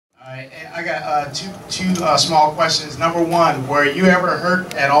right, I got two small questions. Number one, were you ever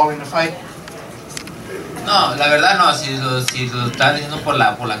hurt at all in the fight? No, la verdad no, si lo están diciendo por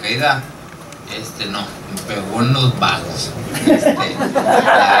la caída, no, me pegó en los vagos.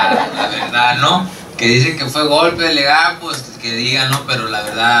 La verdad no, que dicen que fue golpe legal, pues que digan, no, pero la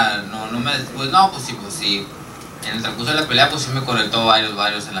verdad pues sí. En el transcurso de la pelea pues sí me conectó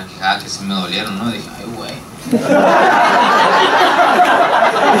varios en la quijada que sí me dolieron, ¿no? Dije, ay güey.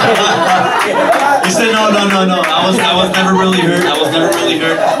 He said no. I was never really hurt. If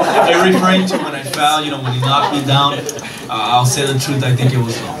they're referring to when I fell, when he knocked me down, I'll say the truth. I think it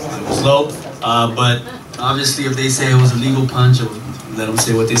was low. It was low. But obviously, if they say it was a legal punch, I would let them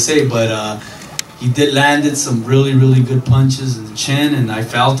say what they say. But he did landed some really good punches in the chin, and I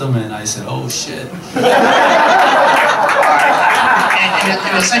felt them, and I said, oh shit.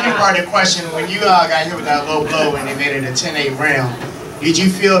 And the second part of the question, when you got hit with that low blow and they made it a 10-8 round, did you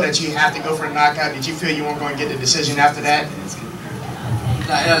feel that you have to go for a knockout? Did you feel you weren't going to get the decision after that?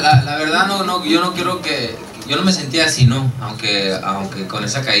 La verdad yo no me sentía así, ¿no? Aunque con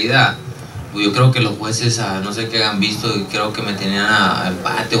esa caída, yo creo que los jueces, no sé qué han visto, creo que me tenían a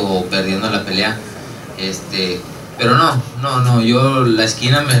empate o perdiendo la pelea. Pero no, yo la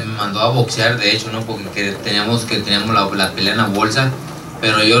esquina me mandó a boxear, de hecho, ¿no? Porque teníamos la pelea en la bolsa,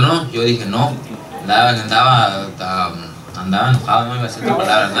 pero yo dije no, andaba enojado, no iba a decir otra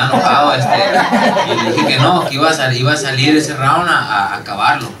palabra, andaba enojado, y dije que no, que iba a salir ese round a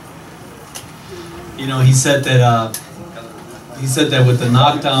acabarlo. He said that with the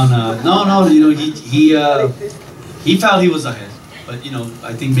knockdown, he felt he was ahead. But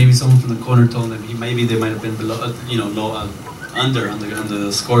I think maybe someone from the corner told him maybe they might have been below, low, under on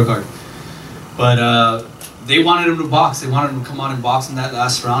the scorecard. But they wanted him to box. They wanted him to come out and box in that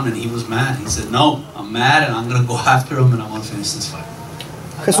last round, and he was mad. He said, "No, I'm mad, and I'm gonna go after him, and I want to finish this fight."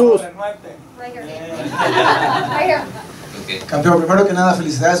 Jesús. Right here. Okay. Campeón, primero que nada,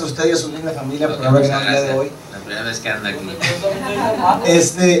 felicidades a usted y a su linda familia por haber ganado el día de hoy. La primera vez que anda aquí.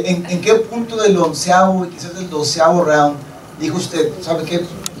 ¿En qué punto del 11º y quizás del 12º round dijo usted, sabe qué,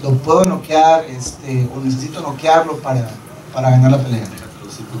 lo puedo noquear, o necesito noquearlo para ganar la pelea?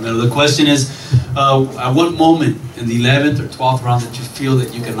 The question is, at what moment in the 11th or 12th round did you feel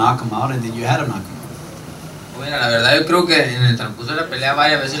that you could knock him out and that you had to knock him out? Bueno, la verdad yo creo que en el transcurso de la pelea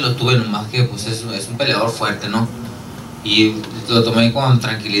varias veces lo tuve, nomás que pues es un peleador fuerte, ¿no? Y lo tomé con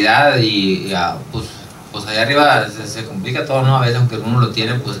tranquilidad y pues allá arriba se complica todo, ¿no? A veces aunque uno lo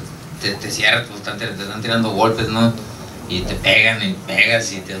tiene, pues te cierra, pues te están tirando golpes, ¿no? Y te pegan y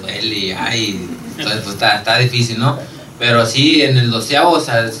pegas y te duele y entonces pues está difícil, ¿no? Pero sí, en el 12º, o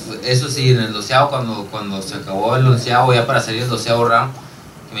sea, eso sí, en el 12º, cuando se acabó el 11º, ya para salir el 12º round,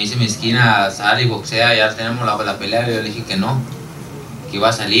 que me dice mi esquina, sal y boxea, ya tenemos la pelea, y yo le dije que no, que iba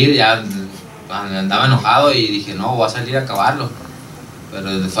a salir, ya andaba enojado y dije, no, voy a salir a acabarlo. Pero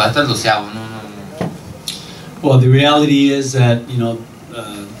fue hasta el 12º, no. Well, the reality is that,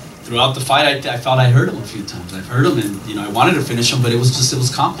 throughout the fight, I felt I hurt him a few times. I've hurt him, and I wanted to finish him, but it was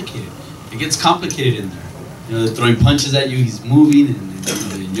complicated. It gets complicated in there. They're throwing punches at you. He's moving,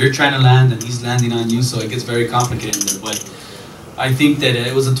 and you're trying to land, and he's landing on you. So it gets very complicated in there. But I think that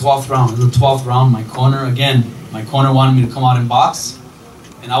it was a 12th round. It was a 12th round. My corner wanted me to come out and box,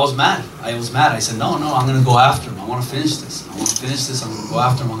 and I was mad. I said, no, I'm going to go after him. I want to finish this. I'm going to go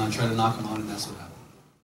after him. I'm going to try to knock him out.